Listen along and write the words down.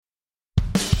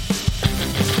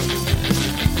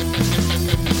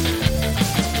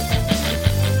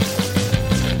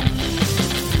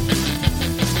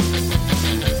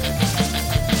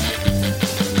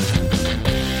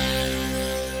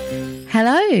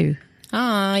Hello.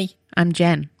 Hi. I'm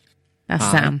Jen. That's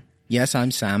Hi. Sam. Yes, I'm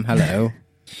Sam. Hello.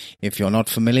 If you're not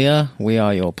familiar, we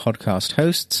are your podcast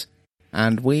hosts,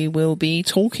 and we will be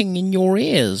talking in your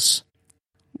ears.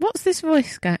 What's this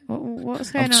voice going? What's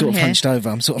going on I'm sort of here? hunched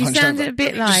over. You sounded a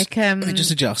bit like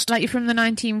just adjust. like you're from the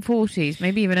 1940s,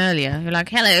 maybe even earlier. You're like,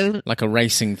 hello. Like a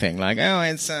racing thing. Like, oh,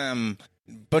 it's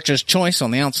Butcher's Choice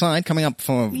on the outside coming up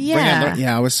for... Yeah.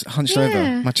 Yeah, I was hunched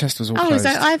over. My chest was all Oh, closed.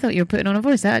 I thought you were putting on a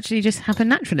voice. That actually just happened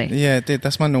naturally. Yeah, it did.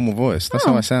 That's my normal voice. That's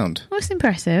how I sound. Well, that's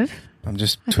impressive. I'm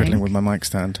just twiddling with my mic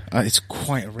stand. It's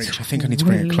quite rich. I think I need to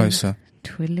bring it closer.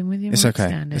 Twiddling with your It's mic okay.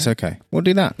 stand. It's okay. We'll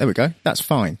do that. There we go. That's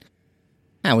fine.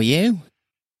 How are you?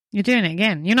 You're doing it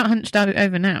again. You're not hunched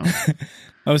over now.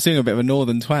 I was doing a bit of a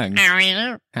northern twang. How are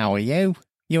you? How are you?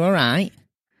 You all right?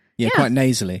 Yeah, quite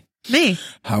nasally. Me?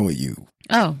 How are you?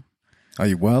 Oh. Are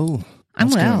you well? I'm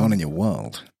What's well. going on in your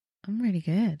world? I'm really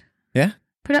good. Yeah?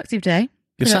 Productive day.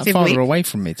 You're sat Productive farther week. away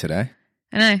from me today.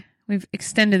 I know. We've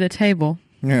extended the table.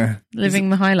 Yeah. Living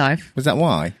the high life. Was that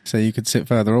why? So you could sit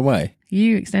further away?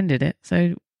 You extended it,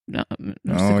 so that's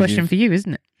the question for you,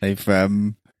 isn't it?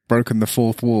 They've broken the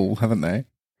fourth wall, haven't they?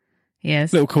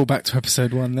 Yes. Little callback to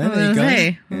episode 1 there. There you go.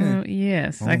 Hey. Yeah.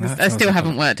 Yes. Oh, I that still sounds like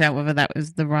haven't worked out whether that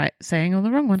was the right saying or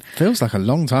the wrong one. Feels like a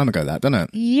long time ago, that, doesn't it?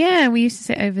 Yeah, we used to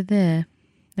sit over there.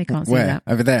 They can't see Where? that.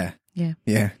 Over there? Yeah.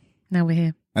 Yeah. Now we're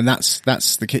here. And that's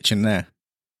the kitchen there.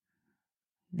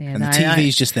 Yeah, And the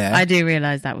TV's just there. I do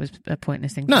realise that was a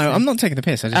pointless thing to say. No, I'm not taking the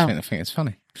piss. I just think it's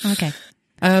funny. Okay.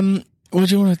 What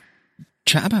do you want to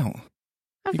chat about?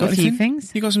 I've You got a few anything?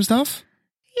 things. You got some stuff?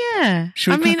 Yeah.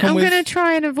 Should we crack on I'm with- going to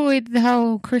try and avoid the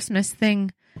whole Christmas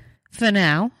thing for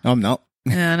now. I'm not.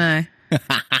 Yeah, I know.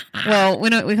 Well,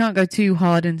 we can't go too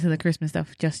hard into the Christmas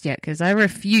stuff just yet because I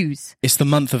refuse. It's the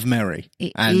month of merry.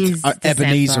 It and is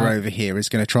Ebenezer December. over here is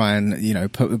going to try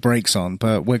and, put the brakes on,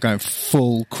 but we're going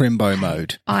full Crimbo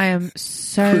mode. I am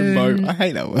so... Crimbo. I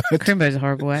hate that word. Crimbo's a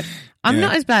horrible word. I'm Yeah.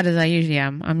 not as bad as I usually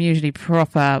am. I'm usually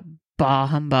proper bar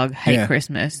humbug, hate Yeah.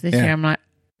 Christmas. This Yeah. year I'm like,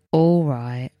 all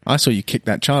right. I saw you kick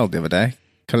that child the other day,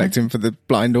 collecting for the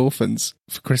blind orphans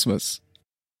for Christmas.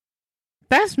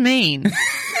 That's mean.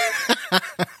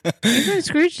 Even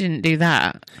Scrooge didn't do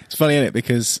that. It's funny, isn't it?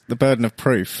 Because the burden of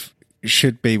proof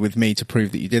should be with me to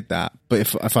prove that you did that. But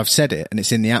if I've said it and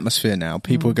it's in the atmosphere now,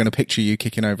 people are going to picture you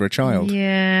kicking over a child.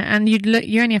 Yeah, and you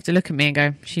only have to look at me and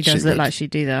go, she does She look would. like she'd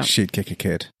do that. She'd kick a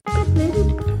kid.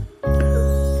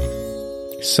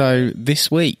 So this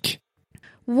week,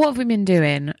 What have we been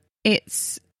doing?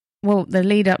 It's, the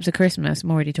lead up to Christmas.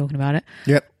 I'm already talking about it.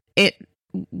 yep,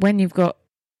 When you've got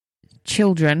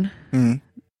children,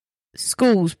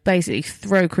 schools basically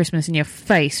throw Christmas in your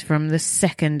face from the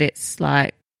second it's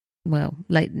like,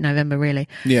 late November really.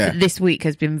 yeah, But this week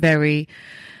has been very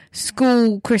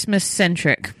school Christmas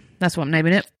centric. That's what I'm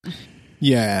naming it.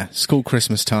 yeah, school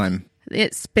Christmas time.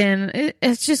 It's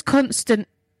just constant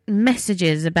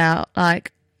messages about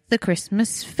like the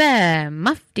Christmas fair,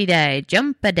 Mufti Day,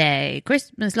 Jumper Day,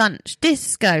 Christmas lunch,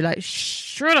 disco. Like,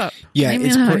 shut up. Yeah, Leave me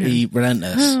it's alone. pretty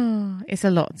relentless. It's a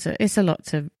lot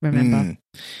to remember,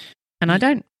 and I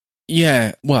don't.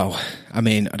 Yeah, well, I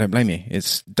mean, I don't blame you.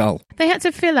 It's dull. They had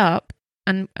to fill up,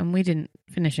 and we didn't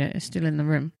finish it. It's still in the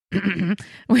room.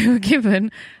 We were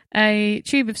given a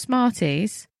tube of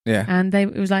Smarties, Yeah, and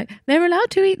it was like they're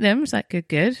allowed to eat them. It's like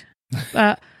good,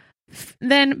 but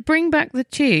then bring back the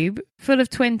tube full of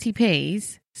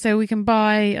 20p's so we can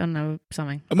buy, I don't know,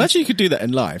 something. imagine you could do that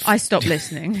in life. I stopped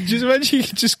listening. Just imagine you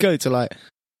could just go to like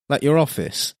your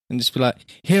office and just be like,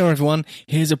 "Here, everyone,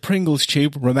 here's a Pringles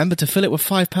tube. Remember to fill it with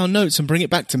 £5 notes and bring it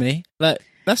back to me." Like,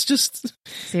 that's just.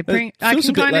 See, I feels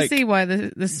can a bit kind of like- see why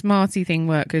the Smartie thing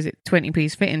worked because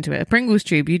 20p's fit into it. A Pringles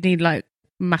tube, you'd need like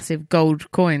massive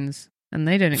gold coins, and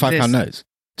they don't exist. £5 notes.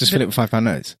 Just fill it with £5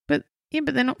 notes. But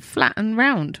they're not flat and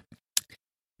round.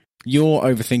 You're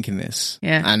overthinking this.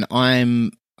 Yeah. And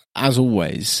I'm, as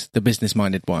always, the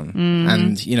business-minded one.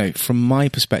 Mhm. And, from my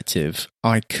perspective,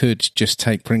 I could just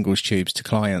take Pringles tubes to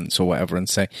clients or whatever and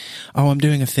say, "Oh, I'm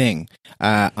doing a thing.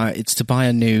 It's to buy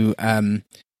a new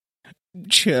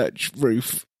church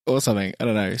roof or something." I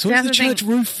don't know. So what's the that's the thing. church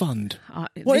roof fund?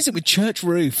 What is it with church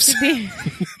roofs?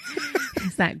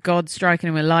 It's that God striking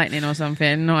him with lightning or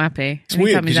something. Not happy. It's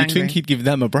weird Anytime he's because you'd think angry. he'd give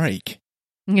them a break.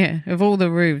 Yeah, of all the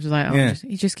roofs, like, Yeah.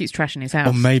 he just keeps trashing his house.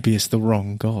 Or maybe it's the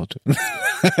wrong God.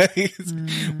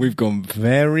 We've gone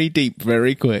very deep,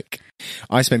 very quick.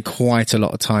 I spend quite a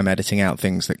lot of time editing out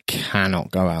things that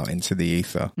cannot go out into the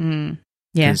ether.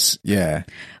 Yeah. 'Cause, yeah.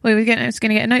 Well, we're going to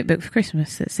get a notebook for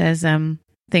Christmas that says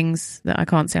things that I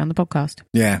can't say on the podcast.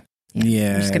 Yeah. I'm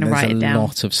just gonna there's write it down. a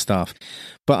lot of stuff.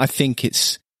 But I think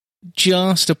it's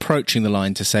just approaching the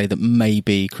line to say that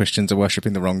maybe Christians are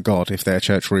worshipping the wrong God if their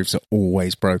church roofs are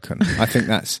always broken. I think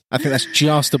that's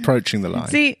just approaching the line.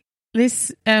 See,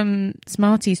 this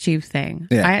Smarties tube thing,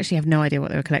 Yeah. I actually have no idea what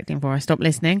they were collecting for. I stopped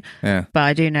listening, Yeah. but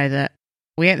I do know that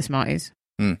we ate the Smarties.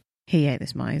 Mm. He ate the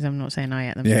Smarties. I'm not saying I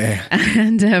ate them. Yeah.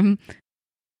 And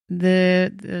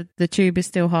the tube is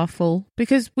still half full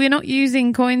because we're not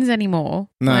using coins anymore.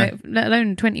 No. Like, let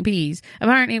alone 20p's.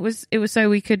 Apparently, it was so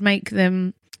we could make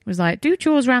them. It was like, do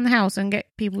chores around the house and get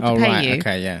people to Oh, pay right. you.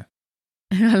 Okay, yeah.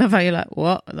 I love how you're like,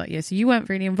 what? Like, yeah, so you weren't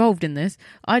really involved in this.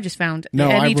 I just found No,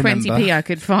 I any remember. 20p I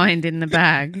could find in the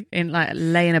bag, in like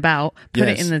laying about, put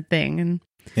it Yes. in the thing. And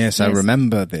Yes, I Yes.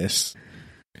 remember this.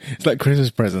 It's like Christmas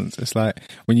presents. It's like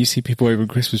when you see people open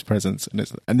Christmas presents,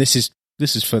 and this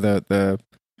is for the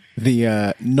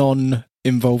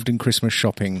non-involved in Christmas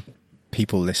shopping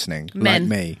people listening, Men. like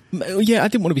me. Yeah, I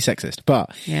didn't want to be sexist,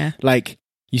 but yeah. like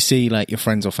you see, like your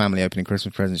friends or family opening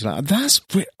Christmas presents, you're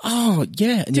like, oh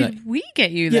yeah, and you're like, Did we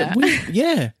get you yeah,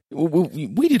 that?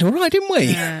 we did all right, didn't we?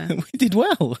 Yeah. We did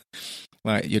well.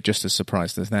 Like you're just as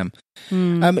surprised as them.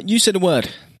 Hmm. You said a word.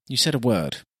 You said a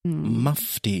word. Hmm.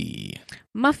 Mufti.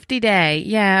 Mufti Day.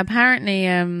 Yeah, apparently,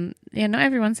 not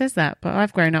everyone says that, but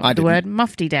I've grown up I with the didn't. word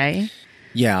Mufti Day,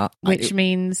 Yeah. which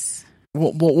means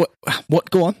What?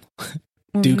 Go on.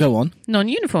 Do go on.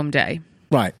 non-uniform day.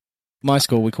 Right. My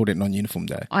school, we called it non-uniform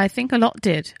day. I think a lot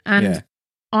did. And Yeah.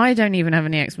 I don't even have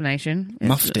any explanation.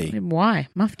 Mufti. Why?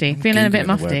 Mufti. Feeling a bit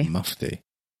Googling the word mufti. Mufti.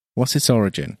 What's its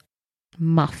origin?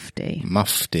 Mufti.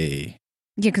 Mufti.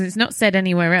 Yeah, because it's not said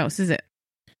anywhere else, is it?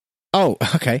 Oh,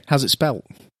 okay. How's it spelled?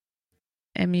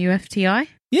 Mufti?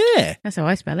 Yeah. That's how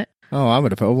I spell it. Oh, I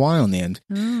would have put a Y on the end.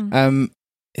 Oh.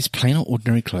 It's plain or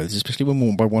ordinary clothes, especially when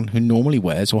worn by one who normally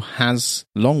wears or has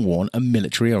long worn a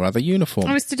military or other uniform.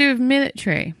 Oh, it's to do with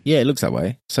military. Yeah, it looks that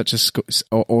way, such as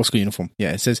or school uniform.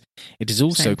 Yeah, it says it is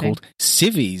also Same thing. called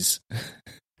civvies.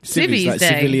 Civvies like Day.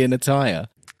 civilian attire.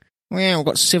 Well, we've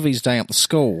got civvies day up the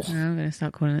school. Oh, I'm going to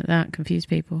start calling it that. Confuse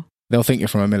people. They'll think you're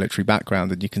from a military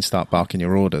background and you can start barking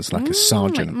your orders like a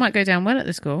sergeant. Might go down well at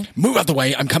the school. Move out the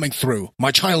way, I'm coming through.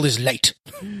 My child is late.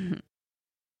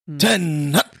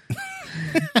 10.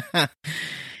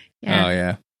 Yeah. Oh,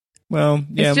 yeah. Well,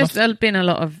 yeah. It's just been a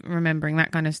lot of remembering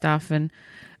that kind of stuff. And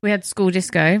we had school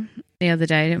disco the other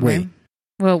day, didn't we?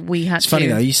 Well, we had It's to. funny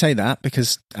though, you say that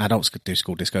because adults could do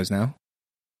school discos now.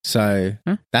 So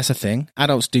Huh? that's a thing.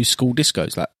 Adults do school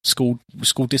discos, like school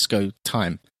disco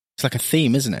time. It's like a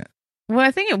theme, isn't it? Well, I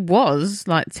think it was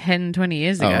like 10, 20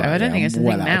 years ago. I don't think it's a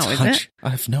thing now, is it? I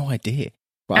have no idea.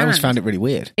 But I always And- found it really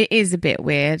weird. It is a bit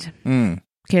weird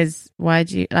because why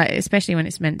do you, like, especially when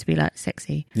it's meant to be like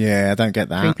sexy, Yeah, I don't get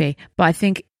that. creepy. But I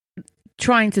think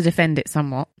trying to defend it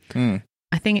somewhat, Mm.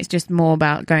 I think it's just more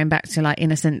about going back to like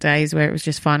innocent days where it was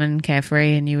just fun and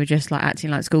carefree and you were just like acting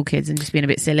like school kids and just being a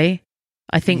bit silly.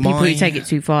 I think people who take it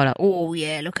too far, like, oh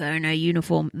yeah, look at her in her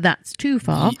uniform, that's too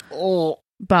far.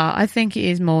 But I think it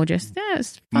is more just, yeah,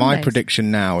 it's fun My days.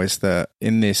 prediction now is that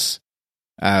in this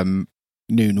new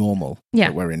normal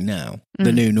that we're in now,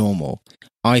 the new normal,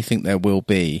 I think there will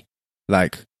be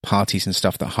like parties and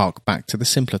stuff that hark back to the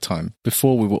simpler time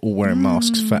before we were all wearing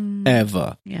masks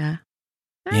forever. Yeah.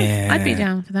 Yeah. I'd be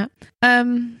down for that.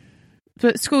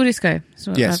 But school disco.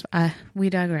 So Yes. We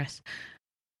digress.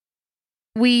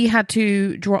 We had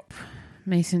to drop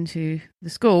Mason to the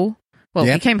school. Well,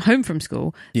 Yeah. we came home from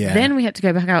school. Yeah. Then we had to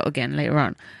go back out again later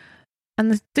on.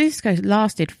 And the disco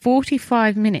lasted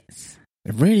 45 minutes.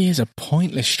 It really is a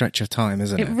pointless stretch of time,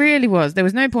 isn't It it? really was. There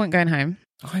was no point going home.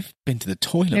 I've been to the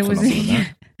toilet It for was longer than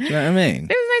that. Do you know what I mean?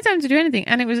 There was no time to do anything.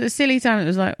 And it was a silly time. It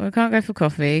was like, we can't go for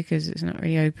coffee because it's not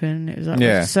really open. It was like,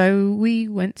 Yeah. so we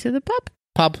went to the pub.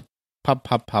 Pub.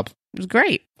 It was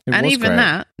great. It and was even great.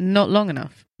 that, not long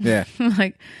enough. Yeah.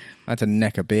 Like, I had to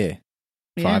neck a beer.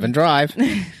 yeah. 5 and drive.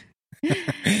 Me,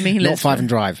 Not let's 5 and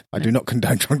drive. I do not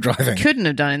condone drunk driving. couldn't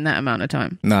have done in that amount of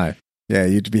time. No. Yeah,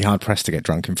 you'd be hard pressed to get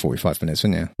drunk in 45 minutes,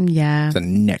 wouldn't you? Yeah. To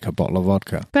neck a bottle of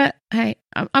vodka. But hey,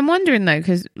 I'm wondering though,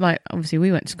 because like obviously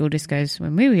we went to school discos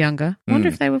when we were younger. I wonder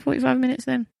if they were 45 minutes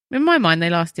then. In my mind, they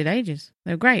lasted ages.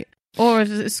 They were great. Or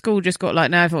if school just got like,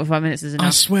 no, 45 minutes is I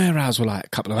enough. swear ours were like a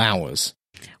couple of hours.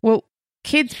 Well,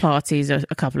 kids' parties are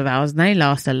a couple of hours and they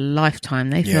last a lifetime.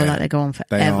 They feel Yeah. like they go on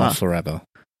forever. They are forever.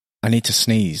 I need to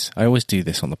sneeze. I always do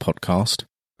this on the podcast.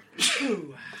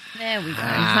 There we go.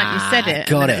 Like you said it.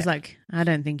 got and then it. It was like, I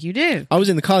don't think you do. I was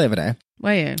in the car the other day.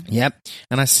 Were you? Yep.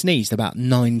 And I sneezed about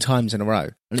 9 times in a row.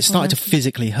 And it started to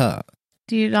physically hurt.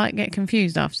 Do you like get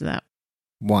confused after that?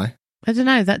 Why? I don't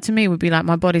know. That to me would be like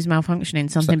my body's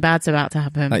malfunctioning. Something bad's about to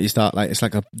happen. Like you start like it's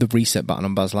like the reset button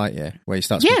on Buzz Lightyear where you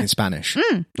start speaking Spanish.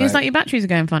 It's like your batteries are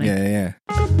going funny. Yeah.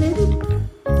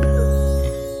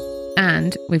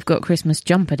 And we've got Christmas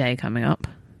Jumper Day coming up.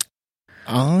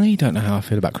 I don't know how I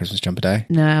feel about Christmas Jumper Day.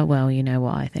 No, well, you know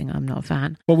what I think. I'm not a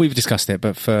fan. Well, we've discussed it,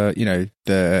 but for,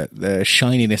 the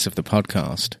shininess of the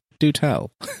podcast, do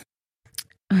tell.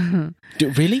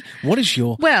 Really? What is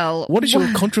your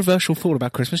controversial thought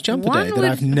about Christmas Jumper Day that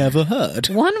I've never heard?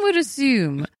 One would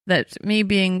assume that me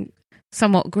being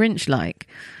somewhat Grinch-like,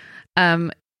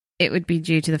 it would be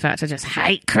due to the fact I just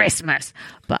hate Christmas.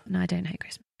 But no, I don't hate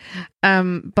Christmas.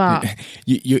 But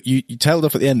you tailed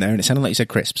off at the end there, and it sounded like you said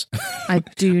crisps. I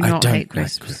do not hate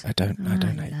crisps. I don't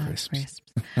hate crisps.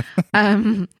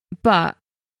 But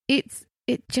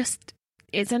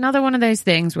it's another one of those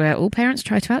things where all parents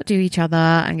try to outdo each other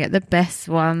and get the best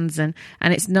ones, and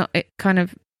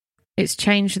it's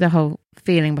changed the whole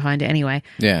feeling behind it anyway.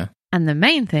 Yeah. And the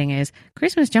main thing is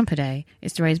Christmas Jumper Day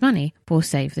is to raise money for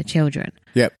Save the Children.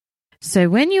 Yep. So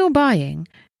when you're buying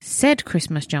said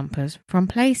Christmas jumpers from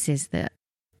places that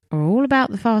are all about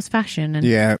the fast fashion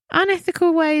and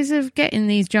unethical ways of getting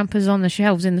these jumpers on the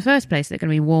shelves in the first place, they're going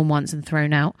to be worn once and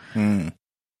thrown out.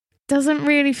 Doesn't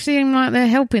really seem like they're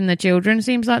helping the children.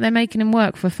 Seems like they're making them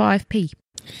work for 5p.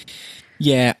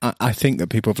 Yeah, I think that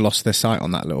people have lost their sight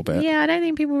on that a little bit. Yeah, I don't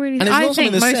think people really... I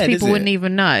think most people wouldn't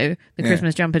even know the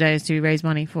Christmas Jumper Day is to raise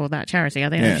money for that charity. I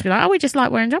think they'd just be like, we just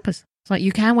like wearing jumpers. It's like,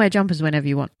 you can wear jumpers whenever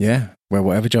you want. Yeah, wear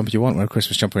whatever jumper you want. Wear a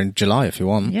Christmas jumper in July if you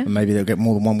want. Yeah. And maybe they'll get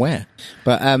more than one wear.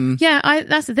 But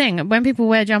that's the thing. When people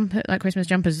wear Christmas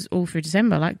jumpers all through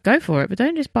December, like, go for it. But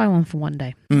don't just buy one for one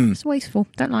day. It's wasteful.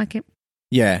 Don't like it.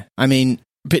 Yeah, I mean...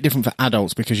 a bit different for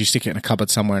adults because you stick it in a cupboard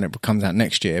somewhere and it comes out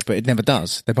next year, but it never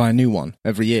does. They buy a new one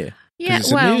every year. Yeah,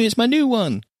 it's my new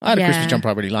one. I had a Christmas jumper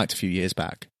I really liked a few years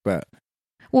back, but...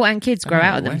 Well, and kids grow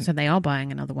out of them, so they are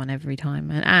buying another one every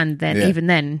time. And then even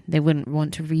then, they wouldn't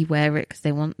want to re-wear it because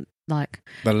they want, like...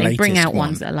 they bring out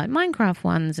ones that are like Minecraft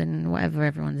ones and whatever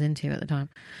everyone's into at the time.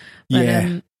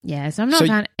 But, so I'm not a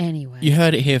fan anyway. You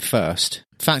heard it here first.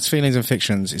 Facts, Feelings and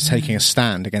Fictions is taking a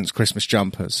stand against Christmas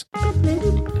jumpers.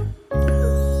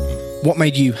 What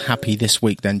made you happy this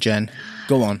week then, Jen?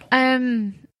 Go on.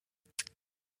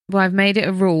 Well, I've made it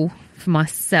a rule for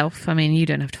myself. I mean, you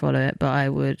don't have to follow it, but I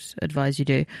would advise you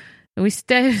do. We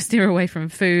steer away from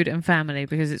food and family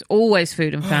because it's always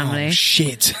food and family. Oh,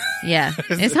 shit. Yeah,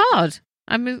 it's hard.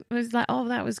 I was like,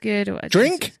 that was good.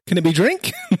 Drink? Can it be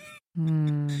drink?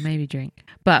 Maybe drink.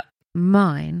 But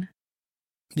mine...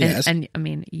 Yes. And I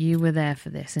mean, you were there for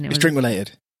this. And it was drink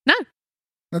related? No.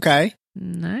 Okay.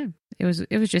 No, it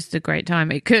was just a great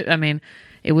time. It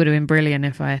would have been brilliant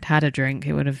if I had had a drink.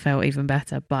 It would have felt even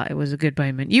better, but it was a good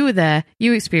moment. You were there.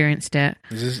 You experienced it.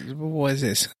 What is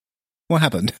this? What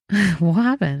happened? What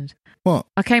happened? What?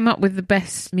 I came up with the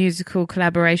best musical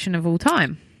collaboration of all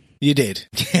time. You did.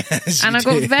 Yes, and I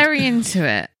got very into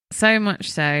it. So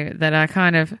much so that I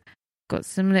kind of got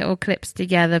some little clips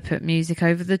together, put music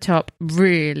over the top.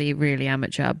 Really, really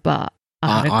amateur, but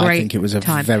I had a great I think it was a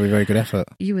time. very, very good effort.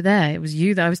 You were there. It was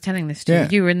you that I was telling this to. Yeah.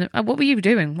 You were in the... what were you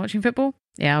doing? Watching football?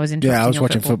 Yeah, I was interested. Yeah, I was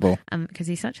watching football. Because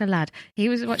he's such a lad. He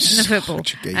was watching the football.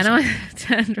 And I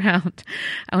turned around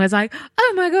and was like,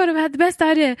 oh my God, I've had the best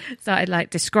idea. Started like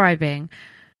describing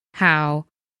how...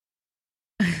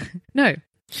 No.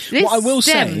 This what I will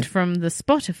stemmed say, from the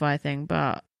Spotify thing,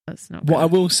 but that's not... What I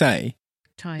will say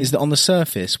is that on the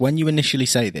surface, when you initially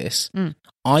say this,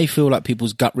 I feel like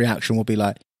people's gut reaction will be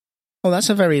like, oh,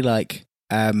 that's a very, like,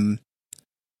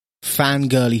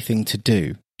 fangirly thing to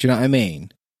do. Do you know what I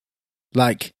mean?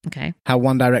 Like, how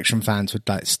One Direction fans would,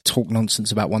 like, talk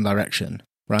nonsense about One Direction,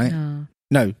 right?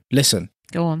 No, listen.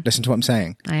 Go on. Listen to what I'm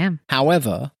saying. I am.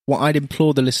 However, what I'd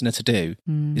implore the listener to do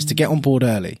is to get on board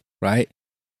early, right?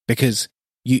 Because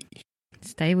you...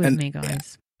 Stay with me,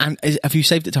 guys. And have you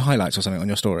saved it to highlights or something on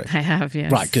your story? I have,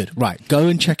 yes. Right, good. Right, go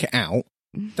and check it out.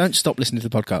 Don't stop listening to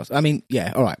the podcast. I mean,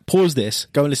 yeah, all right. Pause this,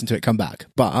 go and listen to it, come back.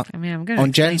 But I'm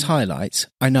on Jen's highlights,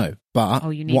 I know. But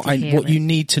what you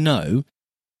need to know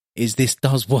is this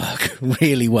does work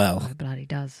really well. It bloody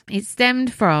does. It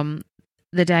stemmed from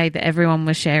the day that everyone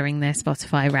was sharing their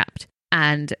Spotify Wrapped,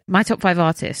 and my top 5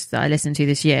 artists that I listened to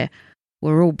this year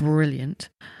were all brilliant,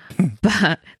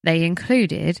 but they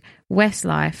included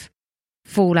Westlife,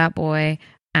 Fall Out Boy,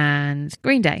 and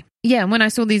Green Day. Yeah, and when I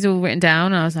saw these all written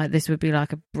down, I was like, this would be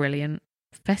like a brilliant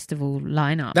festival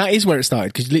lineup. That is where it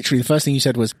started, because literally the first thing you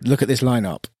said was, look at this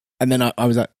lineup. And then I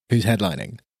was like, who's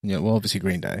headlining? Yeah, well, obviously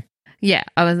Green Day. Yeah,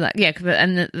 I was like, yeah,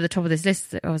 and at the top of this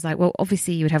list, I was like, well,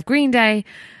 obviously you would have Green Day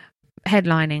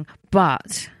headlining,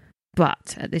 but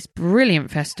But at this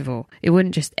brilliant festival, it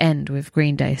wouldn't just end with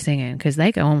Green Day singing, because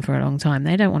they go on for a long time.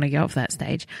 They don't want to get off that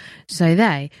stage. So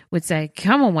they would say,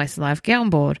 come on, Westlife, get on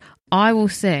board. I will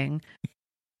sing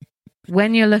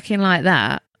When You're Looking Like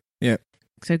That. Yeah.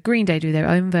 So Green Day do their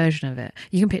own version of it.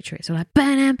 You can picture it. So like,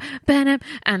 Benham,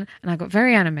 and I got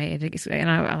very animated, and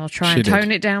I'll try and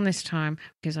tone it down this time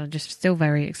because I'm just still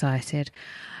very excited.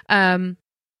 And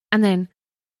then,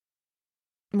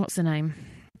 what's the name?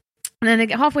 And then they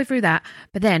get halfway through that,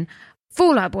 but then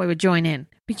Fall Out Boy would join in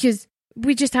because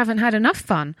we just haven't had enough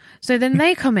fun. So then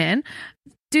they come in,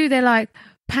 do their like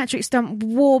Patrick Stump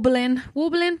warbling.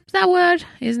 Warbling? Is that a word?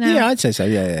 Isn't it? Yeah, I'd say so.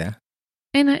 Yeah.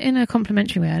 In a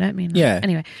complimentary way, I don't mean. Yeah.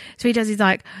 Anyway, so he does his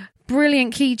like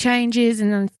brilliant key changes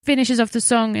and then finishes off the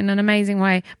song in an amazing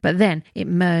way. But then it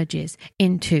merges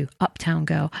into Uptown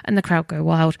Girl and the crowd go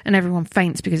wild and everyone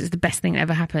faints because it's the best thing that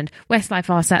ever happened. Westlife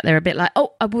are sat there a bit like,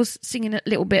 oh, I was singing a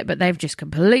little bit, but they've just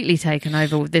completely taken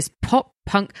over with this pop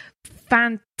punk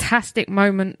fantastic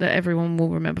moment that everyone will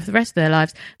remember for the rest of their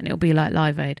lives, and it'll be like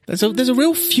Live Aid. There's a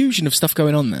real fusion of stuff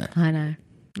going on there.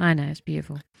 I know, it's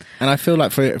beautiful. And I feel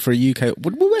like for a UK,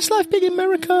 would Westlife be in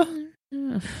America?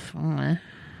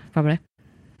 Probably.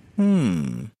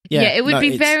 Yeah, it would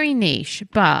be very niche,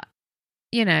 but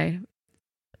you know,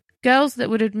 girls that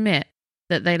would admit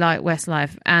that they like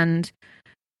Westlife and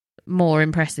more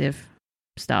impressive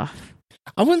stuff.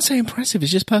 I wouldn't say impressive,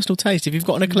 it's just personal taste. If you've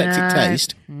got an eclectic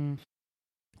taste.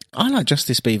 I like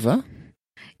Justice Beaver.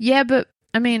 Yeah, but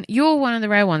I mean, you're one of the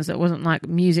rare ones that wasn't like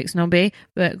music snobby,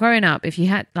 but growing up, if you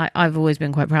had, like, I've always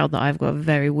been quite proud that I've got a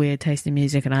very weird taste in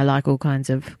music and I like all kinds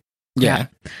of crap. Yeah.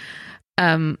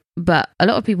 But a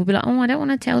lot of people be like, oh, I don't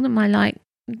want to tell them I like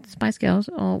Spice Girls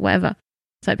or whatever.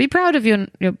 So be proud of your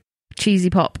cheesy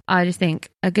pop. I just think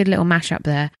a good little mashup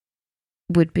there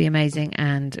would be amazing.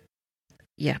 And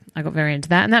yeah, I got very into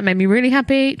that. And that made me really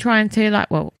happy trying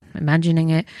to imagining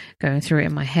it, going through it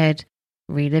in my head,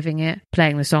 reliving it,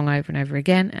 playing the song over and over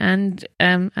again,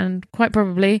 and quite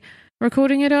probably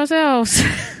recording it ourselves.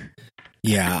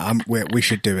 Yeah, we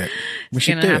should do it. We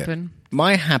should do happen. It.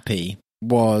 My happy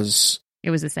was... It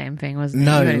was the same thing, wasn't it?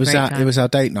 No, it was our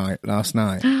date night last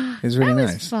night. It was really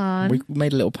nice. Fun. We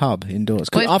made a little pub indoors.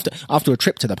 Because after a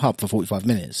trip to the pub for 45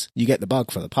 minutes, you get the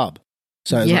bug for the pub.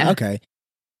 So it was like, okay,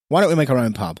 why don't we make our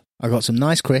own pub? I got some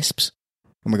nice crisps,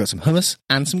 and we got some hummus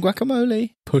and some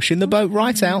guacamole. Pushing the boat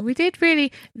right out. We did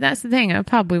really... That's the thing. At a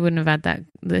pub, we wouldn't have had that.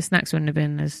 The snacks wouldn't have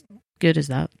been as good as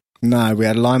that. No, we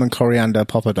had lime and coriander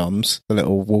poppadoms, the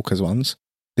little Walker's ones.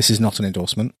 This is not an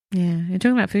endorsement. Yeah, you're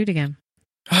talking about food again.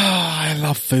 Oh, I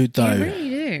love food, though. You really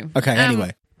do. Okay,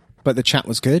 anyway. But the chat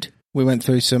was good. We went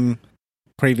through some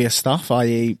previous stuff,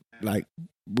 i.e., like,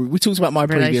 we talked about my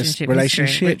previous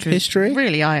relationship history.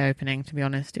 Really eye-opening, to be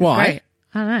honest. It was Why? Great.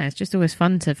 I don't know. It's just always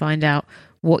fun to find out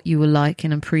what you were like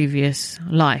in a previous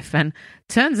life. And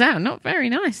turns out, not very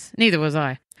nice. Neither was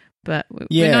I. But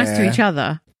we're nice to each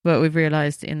other. But we've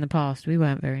realised in the past we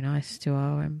weren't very nice to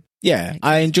our... Yeah,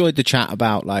 I enjoyed the chat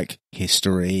about, like,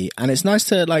 history. And it's nice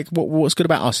to, like, what's good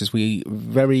about us is we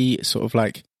very sort of,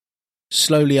 like,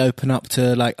 slowly open up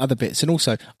to, like, other bits. And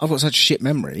also, I've got such a shit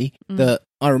memory that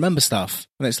I remember stuff.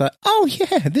 And it's like, oh,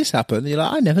 yeah, this happened. And you're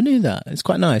like, I never knew that. It's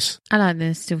quite nice. I like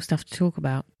there's still stuff to talk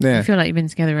about. Yeah. I feel like you've been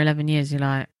together 11 years. You're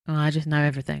like, oh, I just know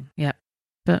everything. Yep.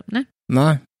 But no.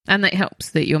 No. And that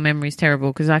helps that your memory's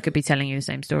terrible, because I could be telling you the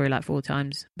same story like 4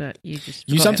 times, but you just...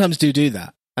 You sometimes do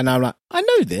that. And I'm like, I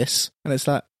know this. And it's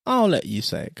like, I'll let you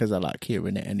say it because I like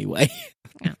hearing it anyway.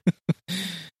 Yeah.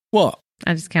 What?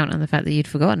 I just count on the fact that you'd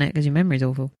forgotten it because your memory's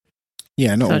awful.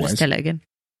 Yeah, not so always. I'll just tell it again.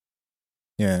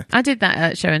 Yeah. I did that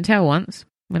at Show and Tell once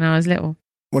when I was little.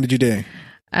 What did you do?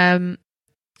 I can't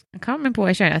remember what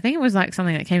I showed. I think it was like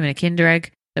something that came in a Kinder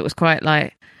Egg that was quite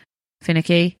like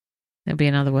finicky. There'll be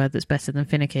another word that's better than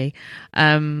finicky.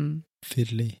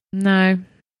 Fiddly. No.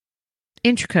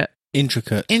 Intricate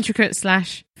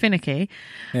 / finicky.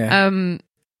 Yeah. And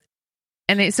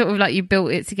it's sort of like you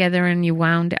built it together and you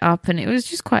wound it up, and it was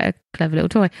just quite a clever little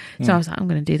toy. So I was like, I'm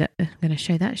going to do that. I'm going to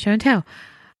show that Show and Tell.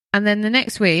 And then the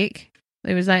next week,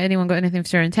 it was like, anyone got anything for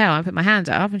Show and Tell? I put my hand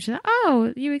up and she's like,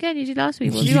 oh, you again, you did last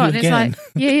week. What do you want? And it's like,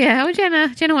 yeah. Oh,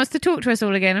 Jenna wants to talk to us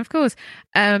all again, of course.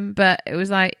 But it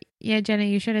was like, yeah, Jenna,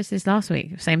 you showed us this last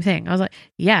week. Same thing. I was like,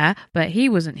 yeah, but he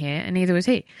wasn't here and neither was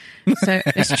he. So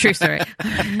it's a true story.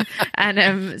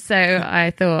 And so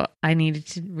I thought I needed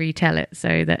to retell it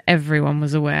so that everyone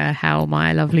was aware how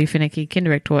my lovely finicky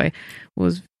Kinder Egg toy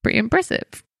was pretty impressive.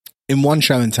 In one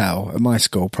Show and Tell at my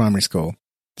school, primary school,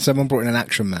 someone brought in an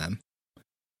Action Man,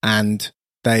 and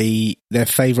their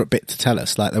favourite bit to tell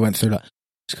us, like they went through like,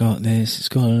 He's got this, he's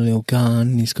got a little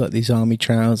gun, he's got these army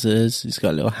trousers, he's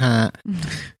got a little hat,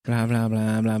 blah, blah,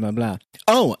 blah, blah, blah, blah.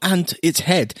 Oh, and his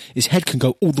head can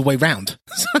go all the way round.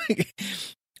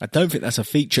 I don't think that's a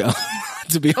feature,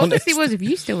 to be honest. Obviously was, if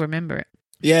you still remember it.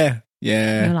 Yeah.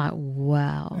 You're like,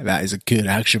 wow. That is a good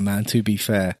action, man, to be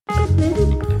fair.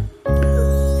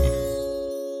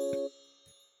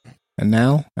 And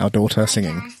now, our daughter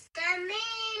singing.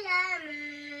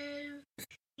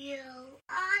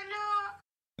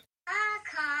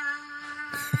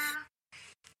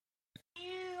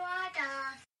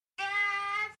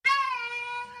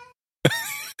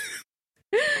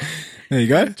 There you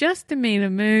go. Just a Mila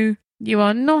Moo. You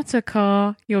are not a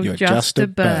car. You're just a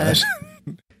bird.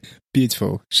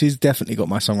 Beautiful. She's definitely got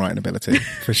my songwriting ability,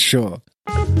 for sure.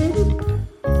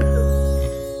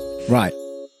 Right.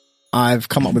 I've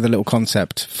come up with a little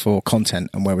concept for content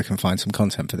and where we can find some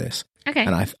content for this. Okay.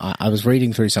 And I was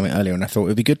reading through something earlier and I thought it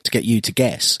would be good to get you to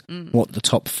guess what the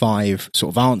top 5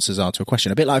 sort of answers are to a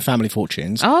question. A bit like Family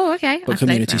Fortunes. Oh, okay. But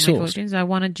community sourced. Fortunes. I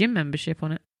won a gym membership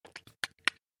on it.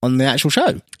 On the actual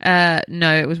show?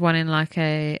 No, it was one in like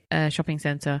a shopping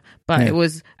centre, but it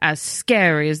was as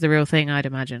scary as the real thing, I'd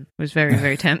imagine. It was very,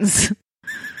 very tense.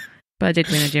 But I did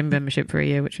win a gym membership for a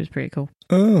year, which was pretty cool.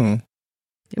 Oh.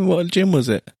 Yep. What gym was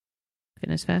it?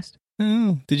 Fitness First.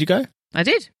 Oh. Did you go? I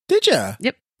did. Did you?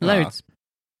 Yep. Loads.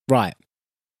 Right.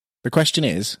 The question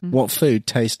is, what food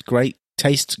tastes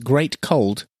great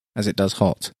cold as it does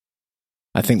hot?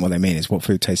 I think what they mean is what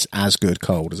food tastes as good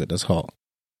cold as it does hot.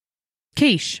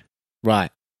 Quiche.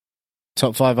 Right.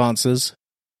 Top 5 answers.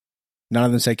 None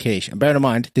of them say quiche. And bear in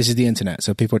mind, this is the internet,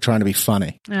 so people are trying to be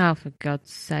funny. Oh, for God's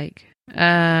sake.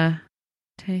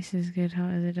 Tastes as good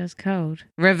hot as it does cold.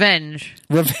 Revenge.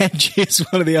 Revenge is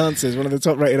one of the answers, one of the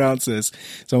top rated answers.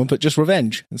 Someone put just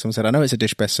revenge. And someone said, I know it's a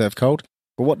dish best served cold,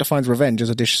 but what defines revenge as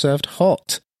a dish served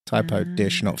hot? Typo,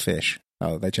 dish, not fish.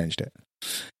 Oh, they changed it.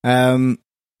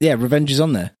 Yeah, revenge is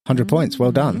on there. 100 points.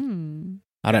 Well done.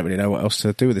 I don't really know what else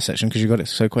to do with this section because you got it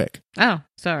so quick. Oh,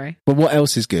 sorry. But what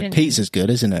else is good? Pizza's good,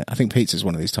 isn't it? I think pizza's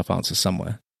one of these top answers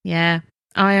somewhere. Yeah.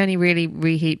 I only really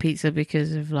reheat pizza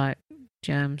because of, like,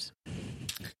 germs.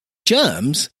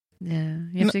 Germs? Yeah.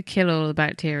 You have to kill all the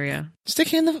bacteria.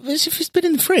 Stick it in if it's been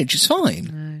in the fridge, it's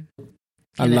fine.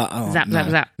 No. Zap.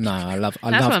 No, I love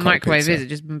That's what a microwave pizza. is. It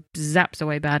just zaps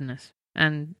away badness.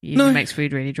 And it makes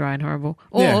food really dry and horrible.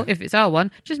 Or, if it's R1,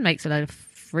 just makes a load of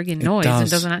frigging noise and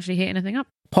doesn't actually heat anything up.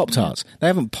 Pop-Tarts. They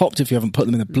haven't popped if you haven't put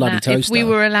them in the bloody toaster. If we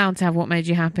were allowed to have what made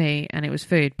you happy and it was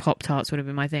food, Pop-Tarts would have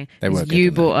been my thing. They were good,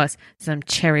 you bought us some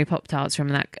cherry Pop-Tarts from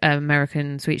that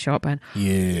American sweet shop. And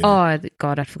oh,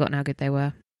 God, I'd forgotten how good they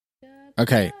were.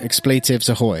 Okay, expletives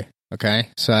ahoy. Okay,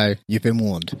 so you've been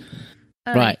warned.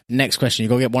 Right, next question. You've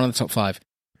got to get one of the top 5.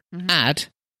 Add,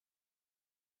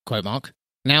 quote mark,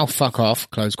 now fuck off,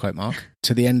 close quote mark,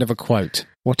 to the end of a quote.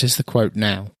 What is the quote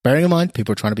now? Bearing in mind,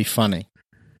 people are trying to be funny.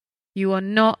 You are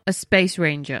not a space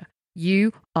ranger.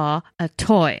 You are a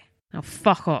toy. Now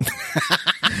fuck off.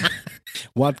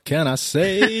 What can I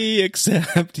say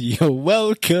except you're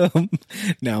welcome?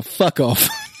 Now fuck off.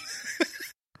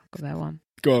 Got that one.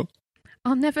 Go on.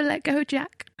 I'll never let go,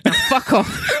 Jack. Now fuck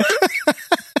off.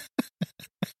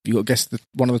 You got to guess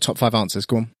one of the top 5 answers.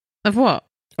 Go on. Of what?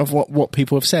 Of what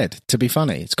people have said to be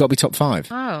funny. It's got to be top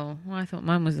 5. Oh, well, I thought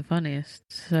mine was the funniest.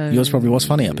 So yours probably was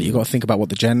funnier, but you've got to think about what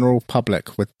the general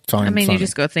public would find funny. You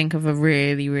just got to think of a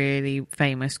really, really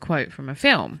famous quote from a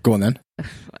film. Go on then.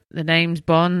 The name's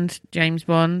Bond, James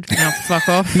Bond. Now fuck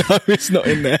off. No, it's not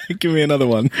in there. Give me another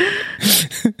one.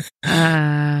 All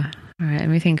right, let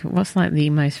me think. What's like the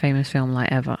most famous film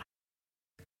like ever?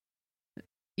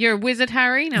 You're a wizard,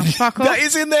 Harry. Now fuck off. That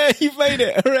is in there. You've made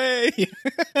it. Hooray.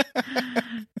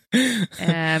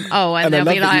 And they'll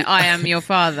be like, I am your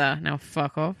father. Now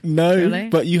fuck off. No, really?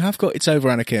 But you have got It's Over,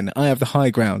 Anakin. I have the high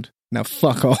ground. Now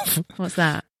fuck off. What's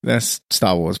that? That's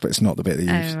Star Wars, but it's not the bit that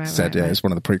you said. Right. It's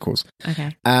one of the prequels.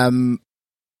 Okay.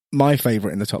 My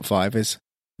favourite in the top 5 is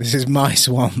This Is My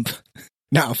Swamp.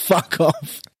 Now fuck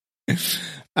off.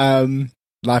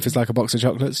 Life is like a box of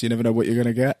chocolates. You never know what you're going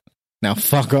to get. Now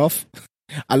fuck off.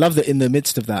 I love that in the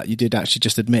midst of that, you did actually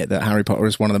just admit that Harry Potter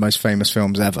is one of the most famous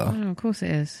films ever. Oh, of course it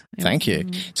is. Thank you.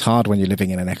 It's hard when you're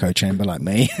living in an echo chamber like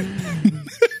me.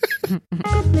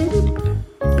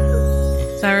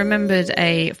 So I remembered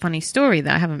a funny story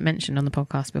that I haven't mentioned on the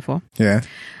podcast before. Yeah.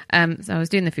 So I was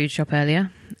doing the food shop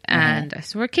earlier and I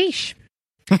saw a quiche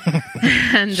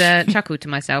and chuckled to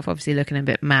myself, obviously looking a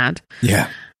bit mad. Yeah.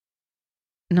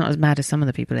 Not as mad as some of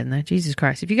the people in there. Jesus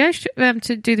Christ. If you go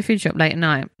to do the food shop late at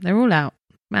night, they're all out.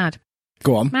 Mad.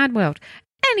 Go on. Mad world.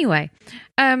 Anyway,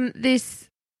 this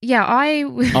I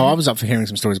was up for hearing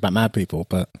some stories about mad people,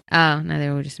 but... Oh, no, they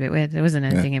were all just a bit weird. There wasn't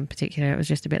anything in particular. It was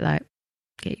just a bit like,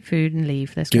 get your food and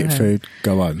leave. Let's go home. Get your food,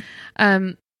 go home.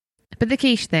 But the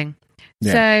quiche thing.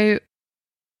 Yeah. So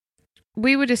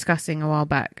we were discussing a while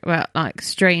back about like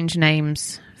strange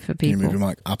names for people. Can you move your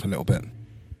mic up a little bit?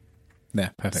 Yeah,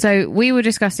 perfect. So we were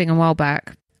discussing a while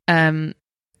back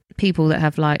people that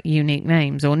have like unique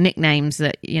names or nicknames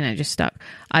that, just stuck.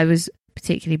 I was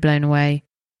particularly blown away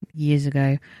years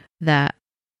ago that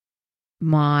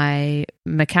my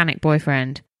mechanic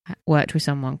boyfriend worked with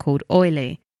someone called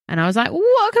Oily. And I was like,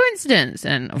 what a coincidence.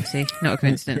 And obviously not a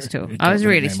coincidence at all. I was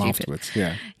really stupid.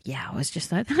 Yeah, I was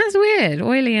just like, that's weird.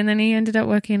 Oily. And then he ended up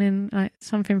working in like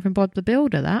something from Bob the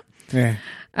Builder, that. Yeah.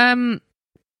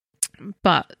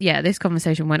 But yeah, this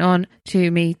conversation went on to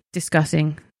me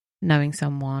discussing knowing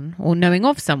someone or knowing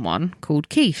of someone called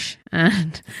Quiche.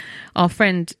 And our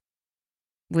friend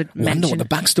would mention... I wonder what the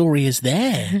backstory is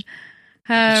there.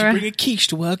 Did you bring a quiche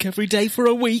to work every day for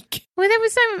a week? Well, there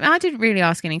was I didn't really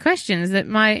ask any questions. It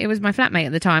was my flatmate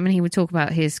at the time, and he would talk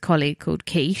about his colleague called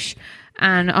Quiche,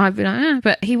 and I'd be like,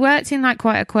 but he worked in like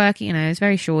quite a quirky, it's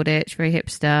very Shoreditch, very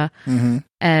hipster,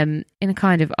 in a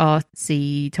kind of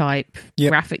artsy type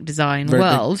graphic design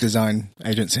world, design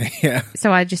agency. Yeah.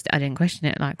 So I didn't question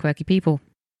it, like quirky people.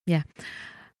 Yeah.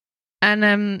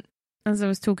 And as I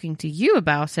was talking to you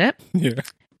about it,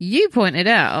 you pointed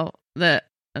out that.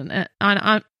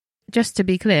 And just to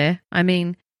be clear,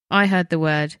 I heard the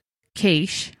word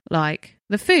quiche like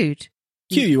the food.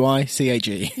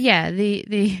 Quiche. Yeah,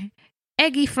 the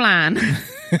eggy flan.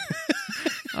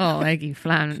 Oh, eggy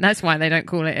flan. That's why they don't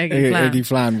call it eggy flan. Eggy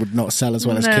flan would not sell as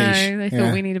well as quiche. No, they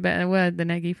thought we need a better word than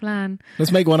eggy flan.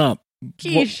 Let's make one up.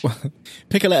 Quiche.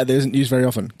 Pick a letter that isn't used very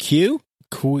often. Quiche.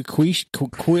 Quiche.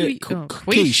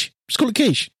 Just call it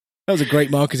quiche. That was a great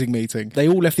marketing meeting. They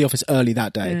all left the office early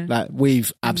that day. Yeah. Like,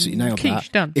 we've absolutely nailed quiche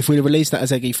that. Done. If we'd have released that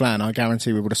as eggy flan, I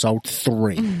guarantee we would have sold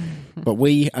 3. But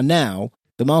we are now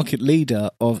the market leader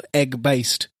of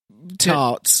egg-based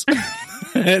tarts.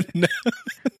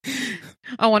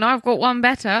 Oh, and I've got one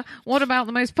better. What about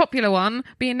the most popular one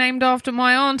being named after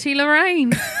my Auntie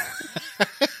Lorraine?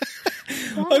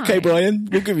 Okay, Brian,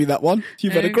 we'll give you that one.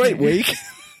 You've had a great week.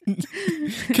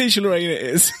 Quiche Lorraine it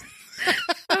is.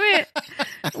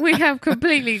 We have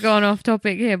completely gone off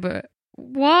topic here, but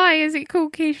why is it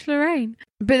called Quiche Lorraine?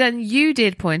 But then you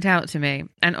did point out to me,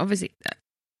 and obviously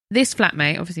this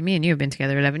flatmate, obviously me and you have been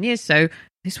together 11 years, so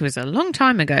this was a long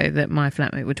time ago that my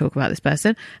flatmate would talk about this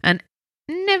person, and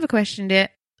never questioned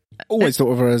it. Always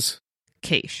thought of her as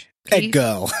Quiche. Egg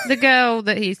girl. The girl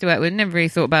that he used to work with. Never really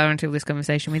thought about her until this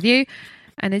conversation with you.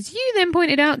 And as you then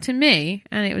pointed out to me,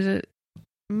 and it was a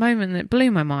moment that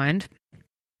blew my mind,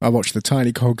 I watched the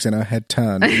tiny cogs in her head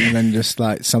turn and then just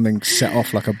like something set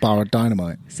off like a bar of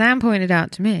dynamite. Sam pointed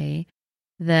out to me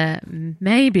that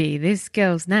maybe this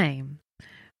girl's name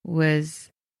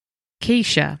was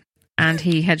Keisha and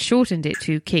he had shortened it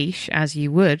to Quiche, as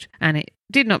you would, and it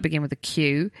did not begin with a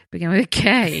Q, began with a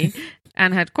K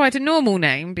and had quite a normal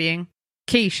name being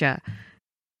Keisha.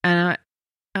 And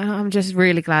I'm just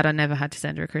really glad I never had to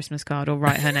send her a Christmas card or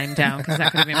write her name down because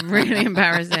that could have been really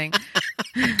embarrassing.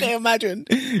 Can you imagine?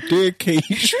 Dear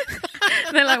Quiche.